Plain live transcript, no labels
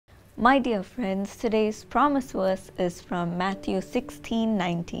My dear friends, today's promise verse is from Matthew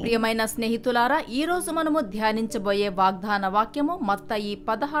 16:19. ప్రియమైన స్నేహితులారా, ఈ రోజు మనము ధ్యానించబోయే వాగ్దాన వాక్యము మత్తయి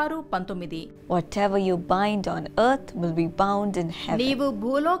 16:19. Whatever you bind on earth will be bound in heaven. నీవు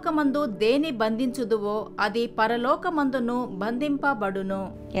భూలోకమందు దేని బంధించుదువో అది పరలోకమందును బంధింపబడును.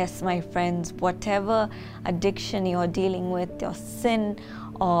 Yes, my friends, whatever addiction you're dealing with, your sin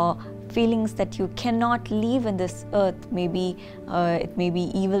or feelings that you cannot leave in this earth, it may be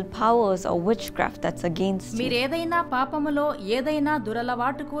evil powers or witchcraft that's against you. మీరేదైనా పాపములో ఏదైనా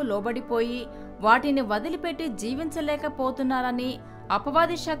దురలవాటుకు లోబడిపోయి వాటిని వదిలిపెట్టి జీవించలేకపోతున్నారని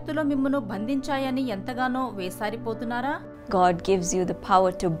అపవాది శక్తులు మిమ్మును బంధించాయని ఎంతగానో వేసారిపోతున్నారా? God gives you the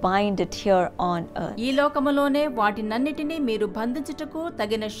power to bind it here on earth. ఈ లోకములోనే వాటినన్నిటిని మీరు బంధించుటకు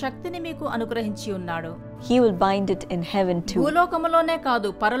తగిన శక్తిని మీకు అనుగ్రహించి ఉన్నాడు. He will bind it in heaven too. భూలోకములోనే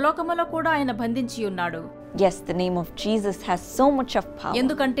కాదు, పరలోకములో కూడా ఆయన బంధించి ఉన్నాడు. Yes, the name of Jesus has so much of power.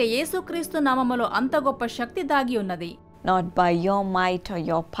 ఎందుకంటే యేసుక్రీస్తు నామములో అంత గొప్ప శక్తి దాగి ఉన్నది. Not by your might or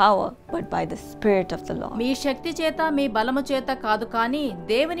your power, but by the Spirit of the Lord. మీ శక్తి చేత, మీ బలము చేత కాదు, కానీ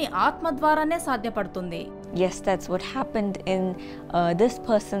దేవుని ఆత్మ ద్వారానే సాధ్యపడుతుంది. Yes, that's what happened in this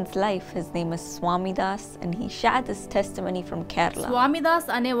person's life. His name is Swamidas, and he shared this testimony from Kerala. Swamidas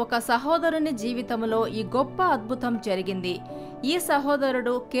అనే ఒక సహోదరుని జీవితంలో ఈ గొప్ప అద్భుతం జరిగింది. ఈ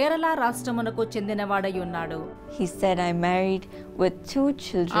సహోదరుడు కేరళ రాష్ట్రమునకు చెందినవాడై ఉన్నాడు. He said, I married with 2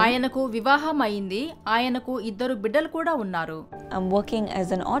 children. ఆయనకు వివాహం అయింది. ఆయనకు 2 బిడ్డలు కూడా ఉన్నారు. I'm working as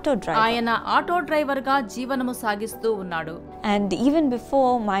an auto driver. ఆయన ఆటో డ్రైవర్ గా జీవనము సాగిస్తూ ఉన్నాడు. And even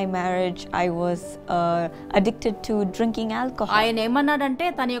before my marriage, I was addicted to drinking alcohol. ఆయన ఏమన్నాడంటే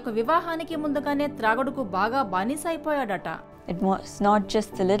తన యొక్క వివాహానికి ముందుగానే త్రాగుడుకు బాగా బానిస అయిపోయాడట. It was not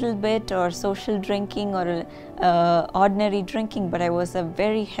just a little bit or social drinking or ordinary drinking, but I was a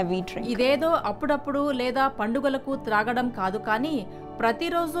very heavy drinker. ఇదేదో అప్పుడప్పుడు లేదా పండుగలకు త్రాగడం కాదు, కానీ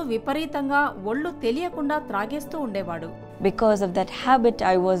ప్రతిరోజు విపరీతంగా ఒళ్ళు తెలియకుండా త్రాగేస్తూ ఉండేవాడు. Because of that habit,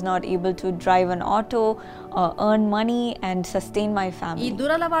 I was not able to drive an auto, earn money and sustain my family. ఈ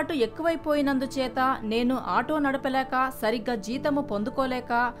దురలవాటు ఎక్కువైపోయినందుచేత నేను ఆటో నడపలేక, సరిగ్గా జీతము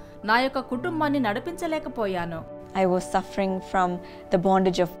పొందుకోలేక నా యొక్క కుటుంబాన్ని నడిపించలేకపోయాను. I was suffering from the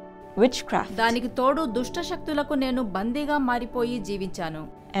bondage of witchcraft. దానికి తోడు దుష్ట శక్తులకు నేను బందీగా మారిపోయి జీవించాను.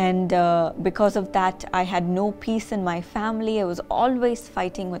 And because of that, I had no peace in my family. I was always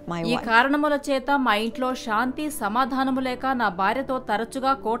fighting with my wife. ఈ కారణముల చేత మా ఇంట్లో శాంతి సమాధానము లేక నా భార్యతో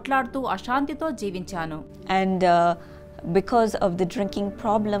తరచుగా కోట్లాడుతూ అశాంతితో జీవించాను. And because of the drinking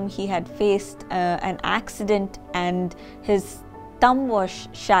problem, he had faced an accident and his thumb was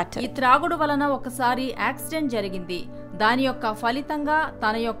shattered. ఈ త్రాగుడు వలన ఒకసారి యాక్సిడెంట్ జరిగింది. దాని యొక్క ఫలితంగా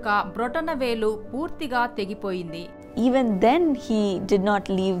తన యొక్క బ్రొటన వేలు పూర్తిగా తెగిపోయింది. Even then he did not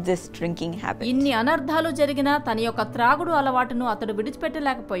leave this drinking habit. ఇన్ని అనర్థాలు జరిగినా తన యొక్క త్రాగుడు అలవాటును అతడు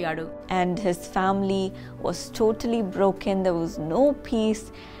విడిచిపెట్టలేకపోయాడు. And his family was totally broken. There was no peace.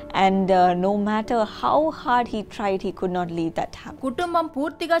 And no matter how hard he tried, he could not leave that habit. కుటుంబం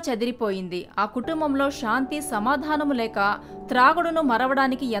పూర్తిగా చెదిరిపోయింది. ఆ కుటుంబంలో శాంతి సమాధానము లేక త్రాగుడును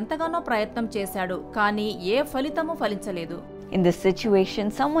మరవడానికి ఎంతగానో ప్రయత్నం చేశాడు, కానీ ఏ ఫలితము ఫలించలేదు. In this situation,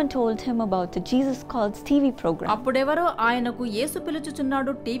 someone told him about the Jesus Calls TV program. అప్పుడెవరో ఆయనకు యేసు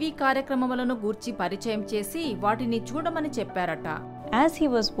పిలుచుచున్నాడు టీవీ కార్యక్రమములను గూర్చి పరిచయం చేసి వాటిని చూడమని చెప్పారట. As he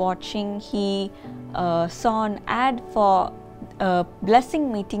was watching, he saw an ad for blessing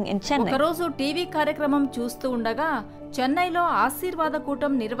meeting in Chennai. ఒకరోజు టీవీ కార్యక్రమం చూస్తూ ఉండగా చెన్నైలో ఆశీర్వాద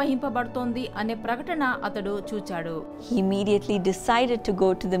కూటం నిర్వహింపబడుతోంది అనే ప్రకటన అతడు చూచాడు. He immediately decided to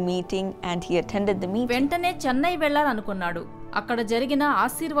go to the meeting and he attended the meeting. వెంటనే చెన్నై వెళ్లాలనుకున్నాడు. అక్కడ జరిగిన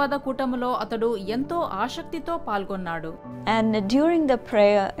ఆశీర్వాద కూటములో అతడు ఎంతో ఆసక్తితో పాల్గొన్నాడు. And during the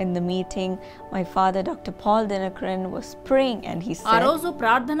prayer in the meeting, my father, Dr. Paul Dinakaran, was praying and he said, ఆ రోజు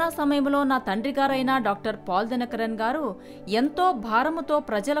ప్రార్థనా సమయంలో నా తండ్రి గారైన డాక్టర్ పాల్ దినకరన్ గారు ఎంతో భారముతో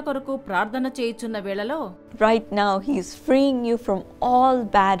ప్రజల కొరకు ప్రార్థన చేయుచున్న వేళలో, right now he is freeing you from all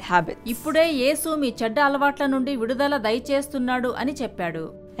bad habits. ఇప్పుడే యేసు మీ చెడ్డ అలవాట్ల నుండి విడుదల దయచేస్తున్నాడు అని చెప్పాడు.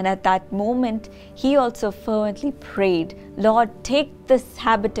 And at that moment, he also fervently prayed, Lord, take this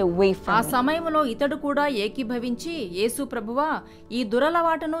habit away from me. ఆ సమయంలో ఇతడు కూడా ఏకీభవించి, యేసు ప్రభువా, ఈ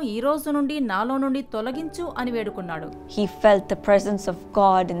దురలవాటును ఈ రోజు నుండి నాలో నుండి తొలగించు అని వేడుకున్నాడు. He felt the presence of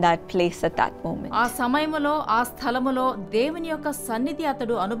God in that place at that moment. ఆ సమయంలో, ఆ స్థలములో దేవుని యొక్క సన్నిధి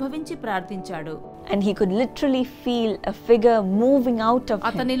అతడు అనుభవించి ప్రార్థించాడు. And he could literally feel a figure moving out of him.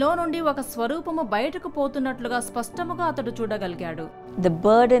 అతనిలో నుండి ఒక స్వరూపము బయటకు పోతున్నట్లుగా స్పష్టముగా అతడు చూడగలిగాడు. The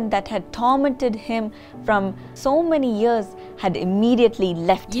burden that had tormented him from so many years had immediately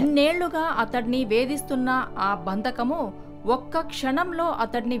left him. ఇన్నేళ్లుగా అతడిని వేధిస్తున్న ఆ బంధకము ఒక్క క్షణంలో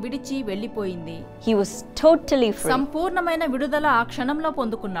అతడిని విడిచి వెళ్ళిపోయింది. He was totally free. సంపూర్ణమైన విడుదల ఆ క్షణంలో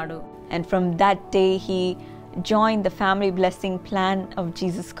పొందుకున్నాడు. And from that day he joined the family blessing plan of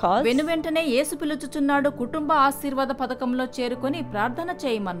Jesus calls. వెనువెంటనే యేసు పిలుచుచున్నాడు, కుటుంబ ఆశీర్వాద పథకంలో చేరుకొని ప్రార్థన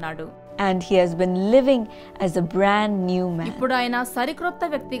చేయమన్నాడు. And he has been living as a brand new man. ఇప్పుడు ఆయన సరికొత్త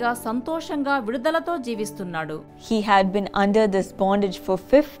వ్యక్తిగా సంతోషంగా విడుదలతో జీవిస్తున్నాడు. He had been under this bondage for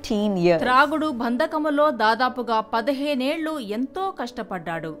 15 years. త్రాగుడు బంధకములో దాదాపుగా 15 ఏళ్లు ఎంతో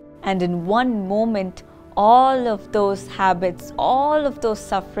కష్టపడ్డాడు. And in one moment all of those habits, all of those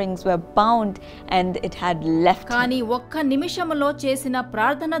sufferings were bound and it had left him. కానీ ఒక్క నిమిషములో చేసిన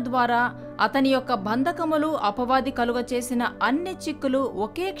ప్రార్థన ద్వారా అతని యొక్క బంధకములు, అపవాది కలుగ చేసిన అన్ని చిక్కులు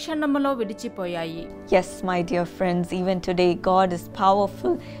ఒకే క్షణములో విడిచిపోయాయి. Yes, my dear friends, even today God is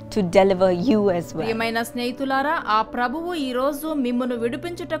powerful to deliver you as well. ప్రియమైన స్నేహితులారా, ఆ ప్రభువు ఈ రోజు మిమ్మును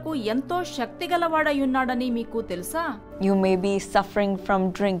విడిపించుటకు ఎంతో శక్తిగలవాడై ఉన్నాడని మీకు తెలుసా? You may be suffering from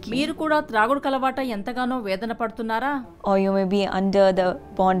drinking. మీరు కూడా త్రాగుడు కలవాట ఎంతగానో వేదన పడుతున్నారా? Or you may be under the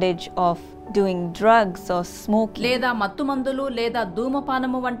bondage of doing drugs or smoking. లేదా మత్తుమందులు లేదా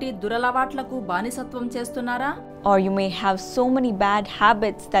ధూమపానము వంటి దురలవాట్లకు బానిసత్వం చేస్తున్నారా? Or you may have so many bad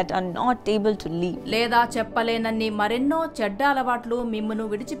habits that are not able to leave. లేదా చెప్పలేనన్ని మరెన్నో చెడ్డ అలవాట్లు మిమ్మును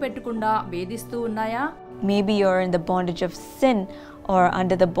విడిచిపెట్టకుండా వేధిస్తూ ఉన్నాయా? Maybe you're in the bondage of sin or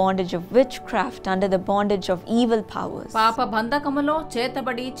under the bondage of witchcraft, under the bondage of evil powers. పాప బంధకములో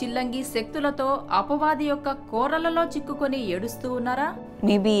చేతబడి చిల్లంగి శక్తులతో అపవాది యొక్క కోరలలో చిక్కుకొని ఏడుస్తూ ఉన్నారా?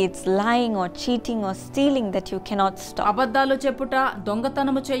 Maybe it's lying or cheating or stealing that you cannot stop. అబద్ధాలు చెప్పుట,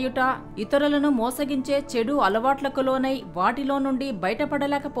 దొంగతనము చేయుట, ఇతరులను మోసగించే చెడు అలవాట్లకు లోనై వాటిలో నుండి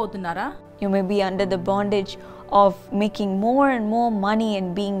బయటపడలేకపోతున్నారా? You may be under the bondage of making more and more money and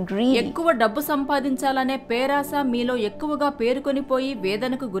being greedy. ఎక్కువ డబ్బు సంపాదించాలనే పేరాస మీలో ఎక్కువగా పేరుకొనిపోయి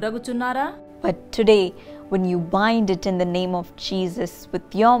వేదనకు గురగుచున్నారా? But today, when you bind it in the name of Jesus with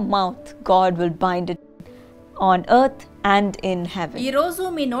your mouth, God will bind it on earth and in heaven. ఈ రోజు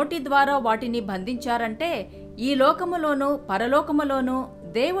మీ నోటి ద్వారా వాటిని బంధించారంటే ఈ లోకములోను పరలోకములోను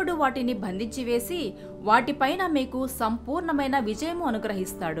దేవుడు వాటిని బంధించి వేసి వాటిపైన మీకు సంపూర్ణమైన విజయము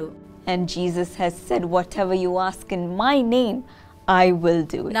అనుగ్రహిస్తాడు. And Jesus has said, whatever you ask in my name, I will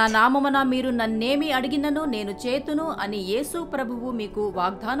do it. నా నామమున మీరు నన్నేమి అడిగినను నేను చేతును అని యేసు ప్రభువు మీకు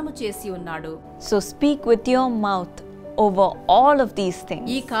వాగ్దానము చేసి ఉన్నాడు. So speak with your mouth over all of these things.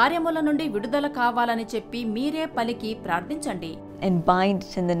 ఈ కార్యముల నుండి విడుదల కావాలని చెప్పి మీరే పలికి ప్రార్థించండి. And bind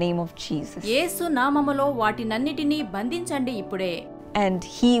it in the name of Jesus. యేసు నామములో వాటినన్నిటినీ బంధించండి ఇప్పుడే. And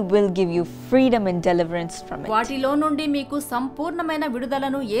he will give you freedom and deliverance from it. వాటిలో నుండి మీకు సంపూర్ణమైన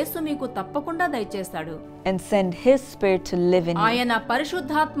విడుదలను యేసు మీకు తప్పకుండా దయచేస్తాడు. And send his spirit to live in you. ఆయన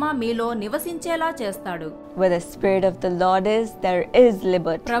పరిశుద్ధాత్మ మీలో నివసించేలా చేస్తాడు. Where the spirit of the Lord is, there is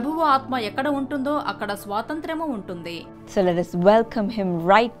liberty. ప్రభువు ఆత్మ ఎక్కడ ఉంటుందో అక్కడ స్వాతంత్ర్యము ఉంటుంది. So let us welcome him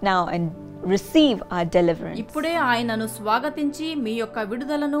right now and receive our deliverance. ఇప్పుడే ఆయనను స్వాగతించి మీ యొక్క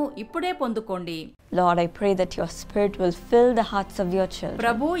విడుదలను ఇప్పుడే పొందుకోండి. Lord, I pray that your spirit will fill the hearts of your children.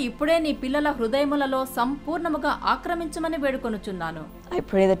 ప్రభు ఇప్పుడే నీ పిల్లల హృదయములలో సంపూర్ణముగా ఆక్రమించమని వేడుకొనుచున్నాను. I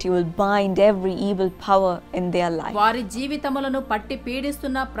pray that you will bind every evil power in their life. వారి జీవితములను పట్టి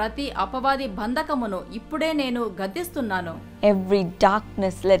పీడిస్తున్న ప్రతి అపవాది బంధకమును ఇప్పుడే నేను గద్దిస్తున్నాను. Every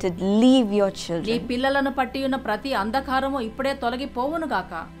darkness, let it leave your నీ children. పిల్లలను పట్టి ఉన్న ప్రతి అంధకారము ఇప్పుడే తొలగిపోవును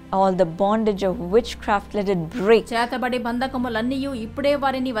గాక. All the bondage of witchcraft, let it break. చేతబడి బంధకములన్నీయు ఇప్పుడే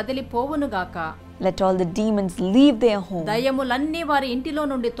వారిని వదిలిపోవును గాక. Let all the demons leave their home, దయ్యములన్నీ వారి ఇంటిలో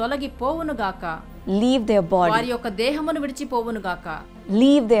నుండి తొలగిపోవును గాక. leave their వారి body, యొక్క దేహమును విడిచిపోవును గాక.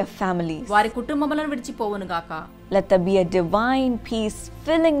 leave their families. వారి కుటుంబములను విడిచిపోవును గాక. Let there be a divine peace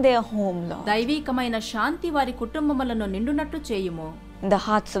filling their home, Lord. దైవికమైన శాంతి వారి కుటుంబములను నిండునట్టు చేయుము. In the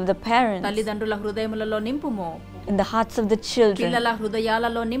hearts of the parents, తల్లిదండ్రుల హృదయములలో నింపుము. in the hearts of the children, పిల్లల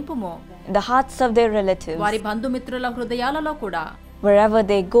హృదయాలలో నింపుము. in the hearts of their relatives. వారి బంధుమిత్రుల హృదయాలలో కూడా. Wherever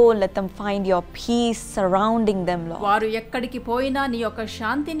they go, let them find your peace surrounding them, Lord. వారు ఎక్కడికి పోయినా నీ యొక్క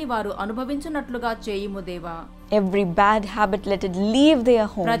శాంతిని వారు అనుభవించున్నట్లుగా చేయుము దేవా. Every bad habit, let it leave their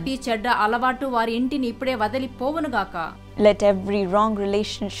home. ప్రతి చెడ్డ అలవాటు వారి ఇంటిని ఇప్పుడే వదిలిపోవును గాక. Let every wrong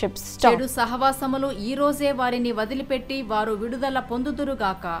relationship stop. చెడు సహవాసములు ఈ రోజే వారిని వదిలిపెట్టి వారు విడుదల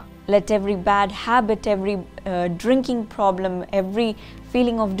పొందుదురుగాక. Let every bad habit, every drinking problem, every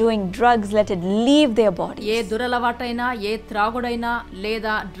feeling of doing drugs, let it leave their body. ఏ దురలవాటైనా, ఏ త్రాగుడైనా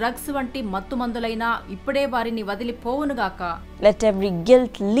లేదా డ్రగ్స్ వంటి మత్తుమందులైనా ఇప్పుడే వారిని వదిలిపోవునుగాక. Let every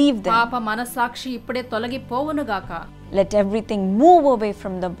guilt leave them. పాప మనస్సాక్షి ఇప్పుడే తొలగిపోవునుగాక. Let everything move away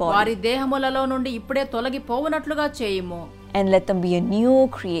from the body. వారి దేహములలో నుండి ఇప్పుడే తొలగిపోవునట్లుగా చేయుము. and let them be a new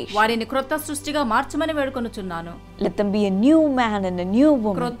creation. వారిని క్రొత్త సృష్టిగా మార్చమని వేడుకొనుచున్నాను. Let them be a new man and a new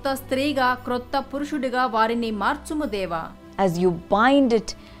woman. క్రొత్త స్త్రీగా క్రొత్త పురుషుడిగా వారిని మార్చుము దేవా. As you bind it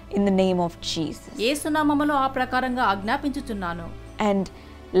in the name of Jesus. యేసు నామములో ఆ ప్రకారంగా ఆజ్ఞాపించుచున్నాను. And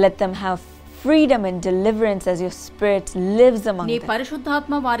let them have freedom and deliverance as your spirit lives among నీ them.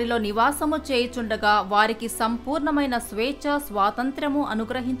 పరిశుద్ధాత్మ వారిలో నివాసము చేయుచుండగా వారికి సంపూర్ణమైన స్వేచ్ఛ స్వాతంత్ర్యము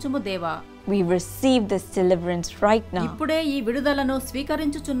అనుగ్రహించుము దేవా. We receive this deliverance right now. ఇప్పుడే ఈ విడుదలను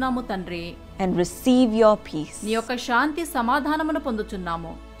స్వీకరించుచున్నాము తండ్రి. And receive your peace. నీ యొక్క శాంతి సమాధానమును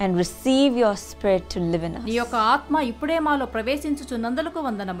పొందుచున్నాము. And receive your spirit to live in us. నీ యొక్క ఆత్మ ఇప్పుడే మాలో ప్రవేశించుచున్నందులకు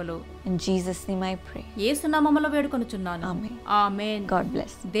వందనములు. In Jesus' name I pray. యేసు నామములో వేడుకొనుచున్నాను. Amen. ఆమేన్. God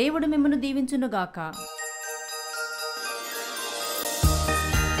bless. దేవుడు మిమ్మును దీవించును గాక.